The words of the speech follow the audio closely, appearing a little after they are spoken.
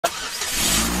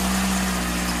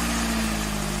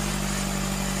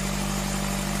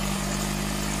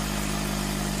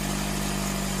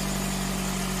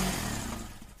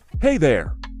Hey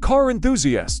there, car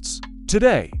enthusiasts!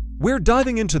 Today, we're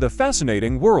diving into the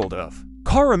fascinating world of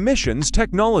car emissions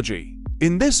technology.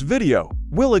 In this video,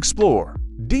 we'll explore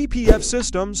DPF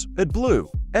systems, AdBlue,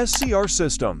 SCR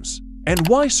systems, and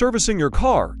why servicing your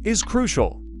car is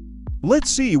crucial. Let's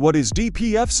see what is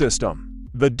DPF system.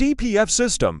 The DPF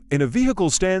system in a vehicle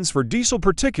stands for Diesel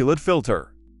Particulate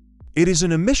Filter. It is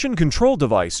an emission control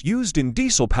device used in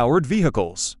diesel-powered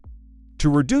vehicles to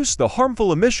reduce the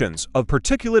harmful emissions of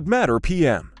particulate matter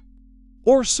PM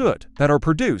or soot that are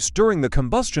produced during the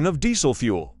combustion of diesel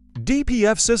fuel.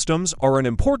 DPF systems are an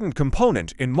important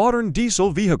component in modern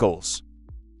diesel vehicles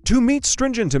to meet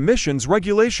stringent emissions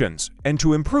regulations and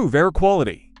to improve air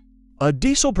quality. A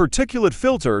diesel particulate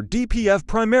filter DPF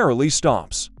primarily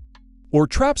stops or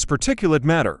traps particulate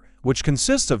matter, which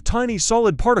consists of tiny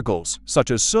solid particles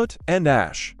such as soot and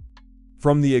ash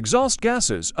from the exhaust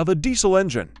gases of a diesel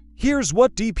engine. Here's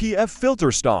what DPF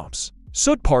filter stops.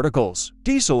 Soot particles.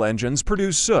 Diesel engines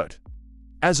produce soot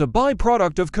as a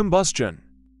byproduct of combustion.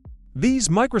 These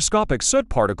microscopic soot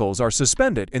particles are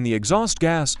suspended in the exhaust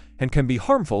gas and can be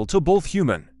harmful to both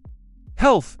human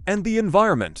health and the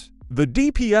environment. The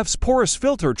DPF's porous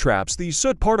filter traps these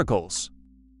soot particles,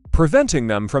 preventing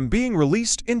them from being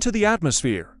released into the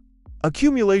atmosphere.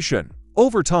 Accumulation.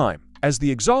 Over time, as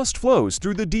the exhaust flows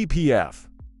through the DPF,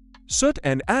 soot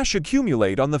and ash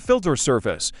accumulate on the filter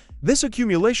surface. This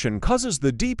accumulation causes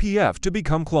the DPF to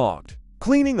become clogged.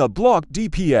 Cleaning a blocked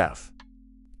DPF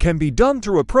can be done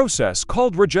through a process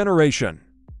called regeneration.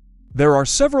 There are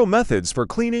several methods for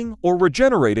cleaning or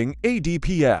regenerating a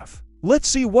DPF. Let's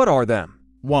see what are them.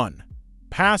 1.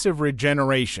 Passive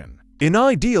regeneration. In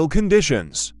ideal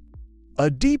conditions, a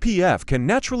DPF can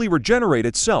naturally regenerate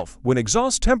itself when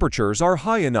exhaust temperatures are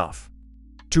high enough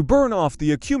to burn off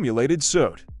the accumulated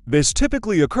soot. This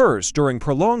typically occurs during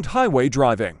prolonged highway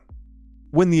driving,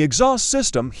 when the exhaust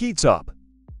system heats up.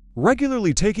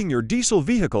 Regularly taking your diesel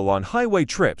vehicle on highway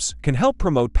trips can help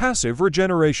promote passive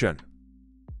regeneration.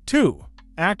 2.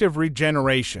 Active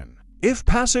regeneration. If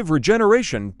passive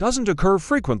regeneration doesn't occur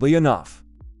frequently enough,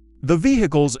 the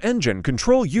vehicle's engine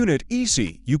control unit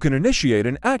ECU can initiate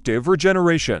an active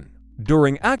regeneration.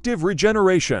 During active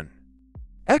regeneration,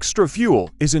 extra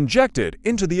fuel is injected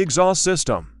into the exhaust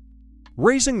system,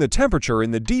 raising the temperature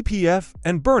in the DPF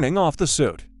and burning off the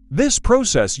soot. This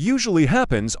process usually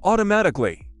happens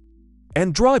automatically,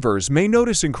 and drivers may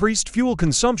notice increased fuel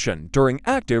consumption during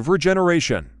active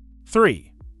regeneration.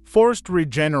 3. Forced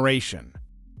regeneration.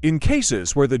 In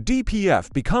cases where the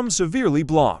DPF becomes severely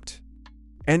blocked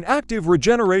and active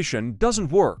regeneration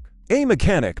doesn't work, a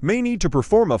mechanic may need to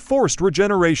perform a forced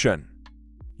regeneration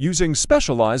using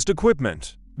specialized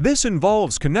equipment. This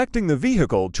involves connecting the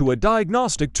vehicle to a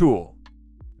diagnostic tool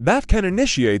that can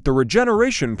initiate the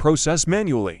regeneration process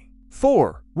manually.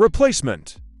 4.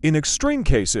 Replacement. In extreme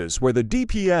cases where the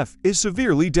DPF is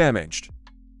severely damaged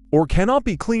or cannot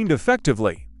be cleaned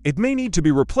effectively, it may need to be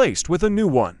replaced with a new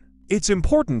one. It's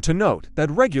important to note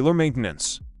that regular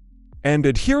maintenance and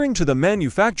adhering to the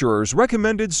manufacturer's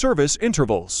recommended service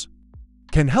intervals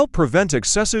can help prevent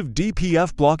excessive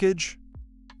DPF blockage.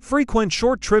 Frequent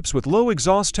short trips with low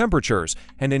exhaust temperatures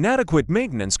and inadequate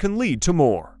maintenance can lead to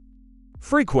more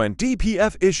frequent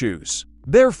DPF issues.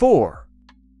 Therefore,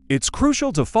 it's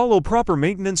crucial to follow proper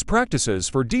maintenance practices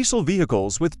for diesel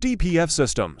vehicles with DPF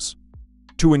systems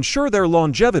to ensure their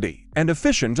longevity and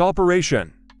efficient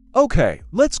operation. Okay,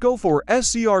 let's go for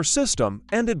SCR system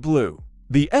and AdBlue.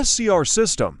 The SCR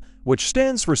system, which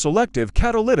stands for Selective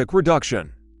Catalytic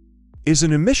Reduction, is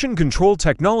an emission control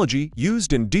technology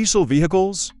used in diesel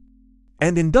vehicles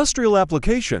and industrial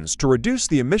applications to reduce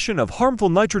the emission of harmful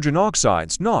nitrogen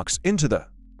oxides (NOx) into the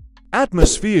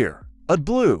atmosphere.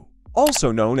 AdBlue,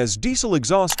 also known as diesel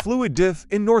exhaust fluid diff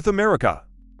in North America,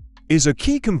 is a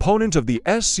key component of the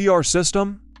SCR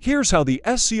system. Here's how the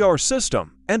SCR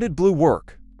system and AdBlue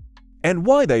work and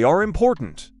why they are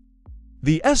important.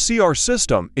 The SCR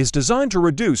system is designed to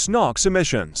reduce NOx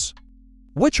emissions,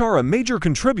 which are a major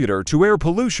contributor to air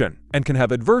pollution and can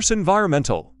have adverse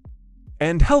environmental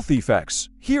and health effects.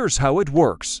 Here's how it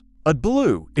works.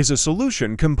 AdBlue is a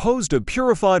solution composed of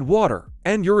purified water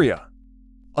and urea,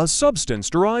 a substance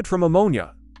derived from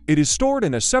ammonia. It is stored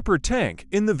in a separate tank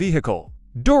in the vehicle.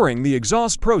 During the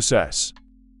exhaust process,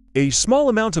 a small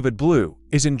amount of AdBlue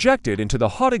is injected into the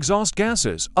hot exhaust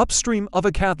gases upstream of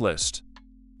a catalyst.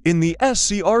 In the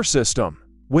SCR system,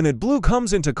 when AdBlue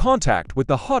comes into contact with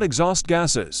the hot exhaust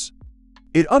gases,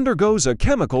 it undergoes a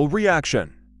chemical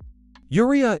reaction.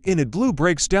 Urea in AdBlue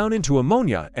breaks down into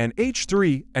ammonia and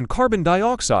H3 and carbon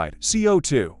dioxide,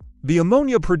 CO2. The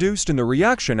ammonia produced in the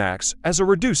reaction acts as a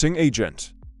reducing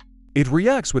agent. It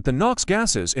reacts with the NOx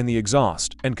gases in the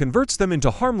exhaust and converts them into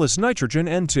harmless nitrogen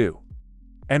N2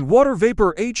 and water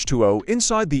vapor H2O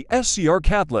inside the SCR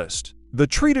catalyst. The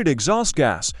treated exhaust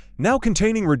gas, now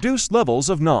containing reduced levels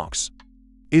of NOx,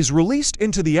 is released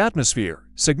into the atmosphere,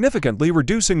 significantly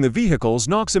reducing the vehicle's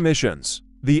NOx emissions.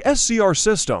 The SCR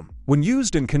system, when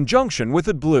used in conjunction with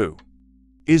AdBlue,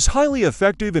 is highly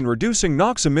effective in reducing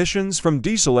NOx emissions from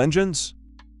diesel engines.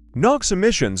 NOx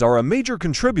emissions are a major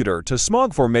contributor to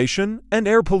smog formation and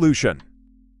air pollution,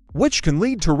 which can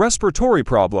lead to respiratory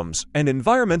problems and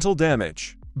environmental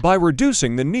damage. By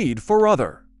reducing the need for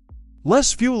other,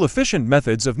 less fuel-efficient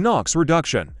methods of NOx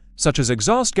reduction, such as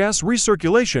exhaust gas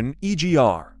recirculation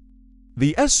 (EGR),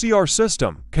 the SCR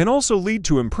system can also lead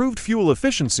to improved fuel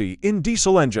efficiency in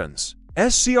diesel engines.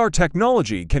 SCR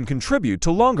technology can contribute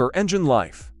to longer engine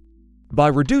life by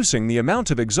reducing the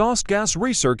amount of exhaust gas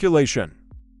recirculation,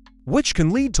 which can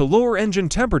lead to lower engine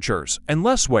temperatures and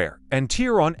less wear and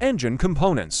tear on engine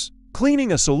components.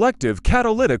 Cleaning a selective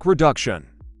catalytic reduction.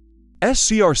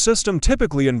 SCR system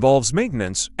typically involves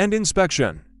maintenance and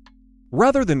inspection,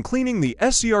 rather than cleaning the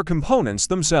SCR components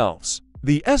themselves.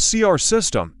 The SCR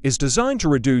system is designed to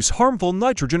reduce harmful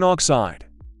nitrogen oxide,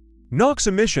 NOx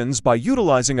emissions by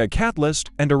utilizing a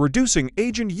catalyst and a reducing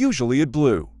agent, usually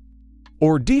AdBlue,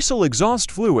 or diesel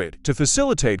exhaust fluid, to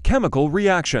facilitate chemical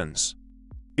reactions.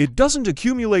 It doesn't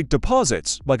accumulate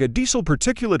deposits like a diesel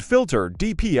particulate filter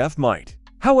 (DPF) might.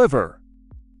 However,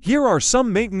 here are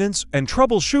some maintenance and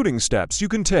troubleshooting steps you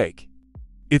can take.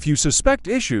 If you suspect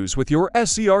issues with your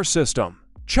SCR system,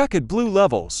 check AdBlue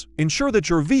levels. Ensure that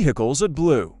your vehicle's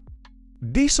AdBlue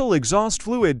diesel exhaust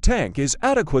fluid tank is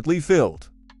adequately filled.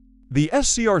 The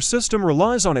SCR system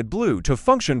relies on AdBlue to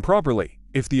function properly.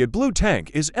 If the AdBlue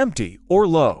tank is empty or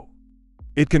low,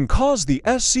 it can cause the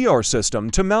SCR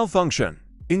system to malfunction.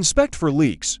 Inspect for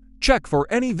leaks. Check for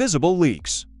any visible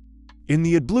leaks in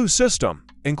the AdBlue system,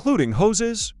 including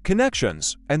hoses,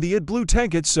 connections, and the AdBlue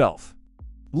tank itself.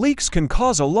 Leaks can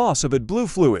cause a loss of AdBlue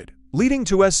fluid, leading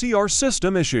to SCR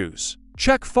system issues.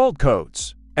 Check fault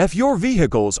codes. If your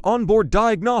vehicle's onboard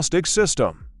diagnostic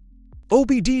system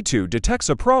OBD2 detects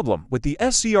a problem with the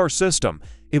SCR system,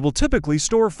 it will typically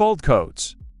store fault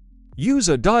codes. Use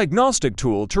a diagnostic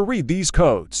tool to read these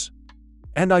codes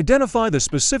and identify the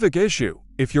specific issue.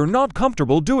 If you're not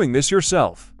comfortable doing this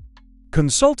yourself,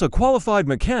 consult a qualified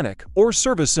mechanic or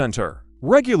service center.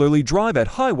 Regularly drive at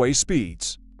highway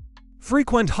speeds.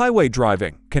 Frequent highway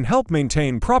driving can help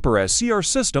maintain proper SCR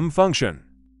system function.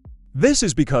 This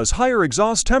is because higher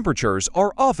exhaust temperatures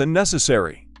are often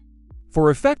necessary for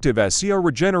effective SCR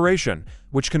regeneration,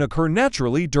 which can occur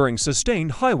naturally during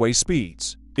sustained highway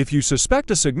speeds. If you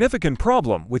suspect a significant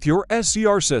problem with your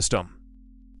SCR system,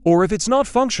 or if it's not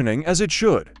functioning as it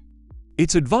should,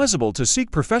 it's advisable to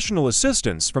seek professional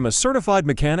assistance from a certified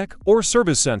mechanic or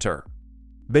service center.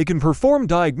 They can perform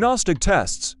diagnostic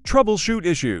tests, troubleshoot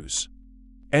issues,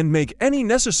 and make any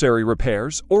necessary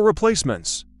repairs or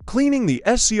replacements. Cleaning the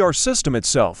SCR system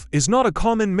itself is not a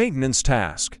common maintenance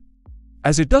task,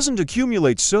 as it doesn't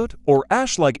accumulate soot or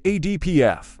ash like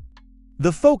DPF.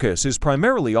 The focus is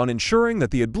primarily on ensuring that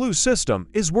the AdBlue system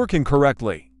is working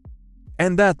correctly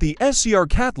and that the SCR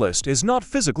catalyst is not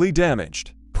physically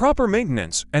damaged. Proper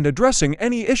maintenance and addressing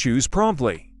any issues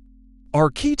promptly are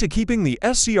key to keeping the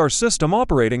SCR system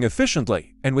operating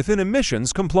efficiently and within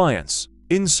emissions compliance.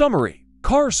 In summary,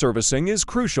 car servicing is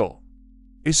crucial,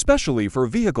 especially for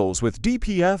vehicles with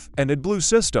DPF and AdBlue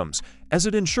systems, as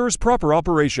it ensures proper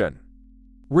operation,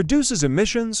 reduces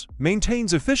emissions,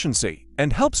 maintains efficiency,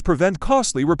 and helps prevent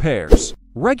costly repairs.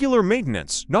 Regular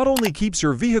maintenance not only keeps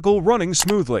your vehicle running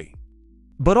smoothly,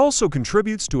 but also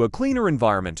contributes to a cleaner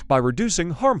environment by reducing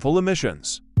harmful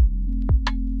emissions.